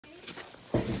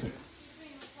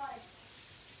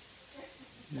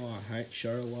My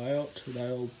show layout. Today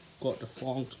I've got the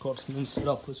Flying Scotsman set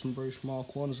up with some British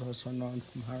Mark 1s, as I know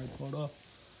from Harry Potter.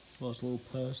 There's a little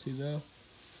Percy there.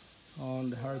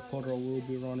 And Harry Potter I will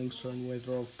be running soon,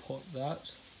 whether I've put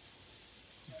that.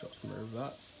 Just move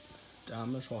that.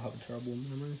 Damn it, I have a terrible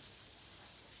memory.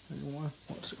 Anyway,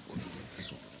 what's it for?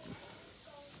 This one.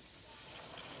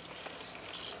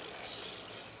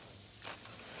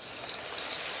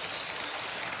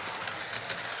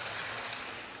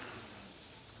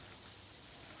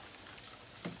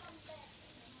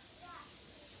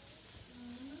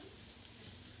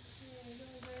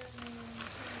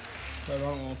 I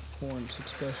don't like points,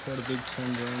 especially the big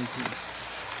tender engines.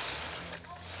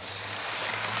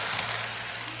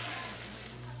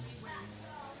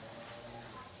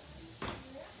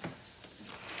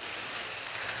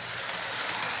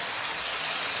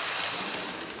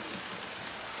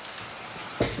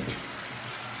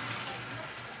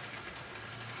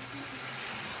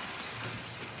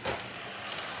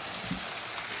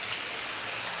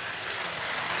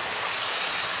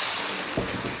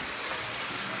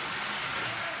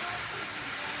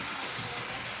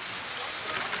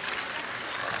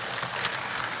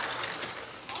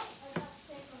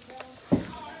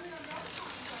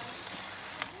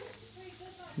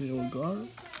 Here we go.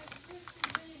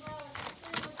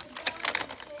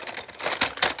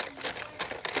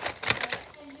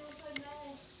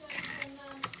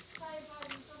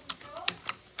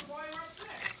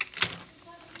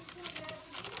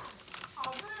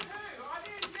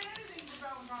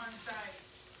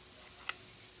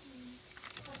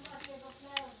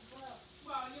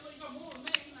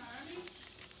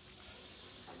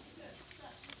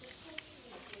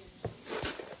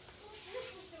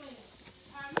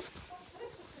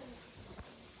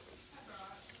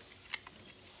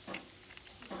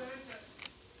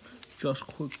 Just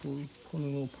quickly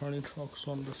putting little pony trucks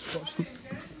on the Scotsman.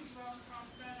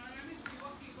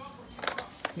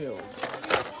 Here we go.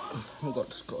 I've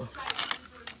got to go.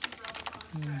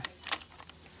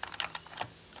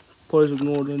 Please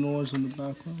ignore the noise in the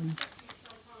background.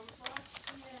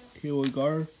 Here we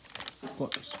go.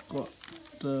 Got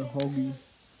the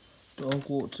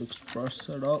Hogwarts Express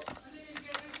set up.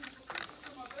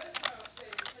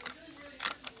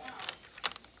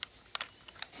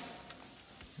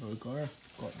 There we go,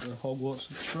 got the Hogwarts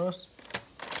Express.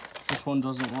 This one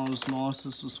doesn't run as nice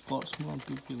as the Scotsman, I'll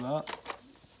give you that.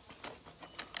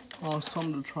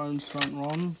 Some of the trains don't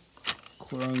run,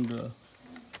 including the,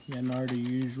 the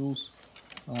usuals.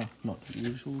 Not the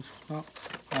usuals,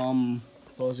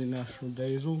 Aussie National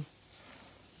Diesel.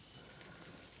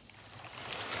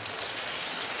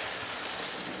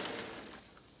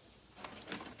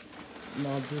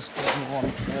 Now this doesn't run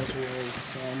as well as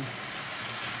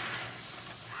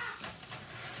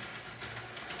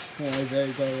Alright, there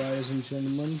you go, ladies and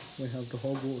gentlemen. We have the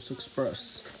Hogwarts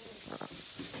Express.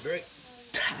 Very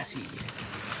tatty.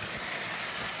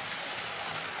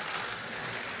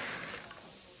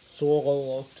 So what I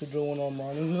like to do when I'm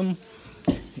running them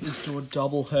is do a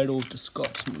double header with the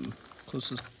Scotsman, because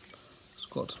the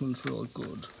Scotsman's really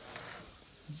good.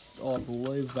 I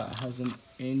believe that has an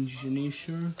engine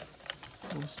issue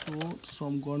of sorts, so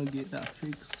I'm going to get that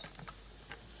fixed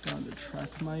down the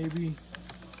track maybe.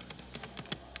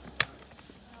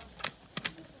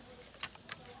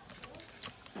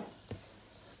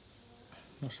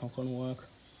 That's not going to work.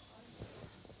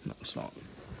 No, it's not.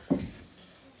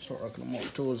 So what I reckon I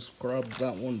might do is grab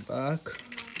that one back,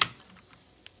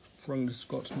 bring the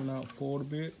Scotsman out forward a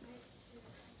bit.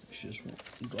 It's just,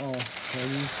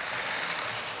 please.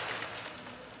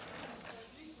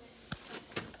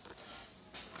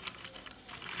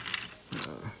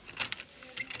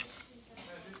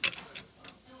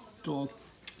 Do a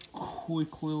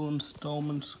quick little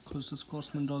installment because the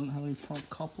Scotsman doesn't have any front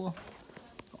coupler.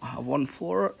 I have one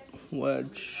for it.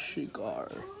 Where'd she go?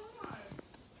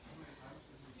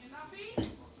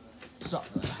 It's up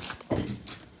there.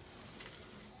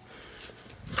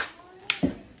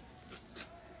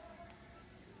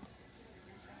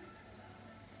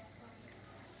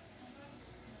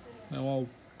 Now I'll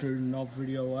do another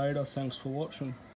video later. Thanks for watching.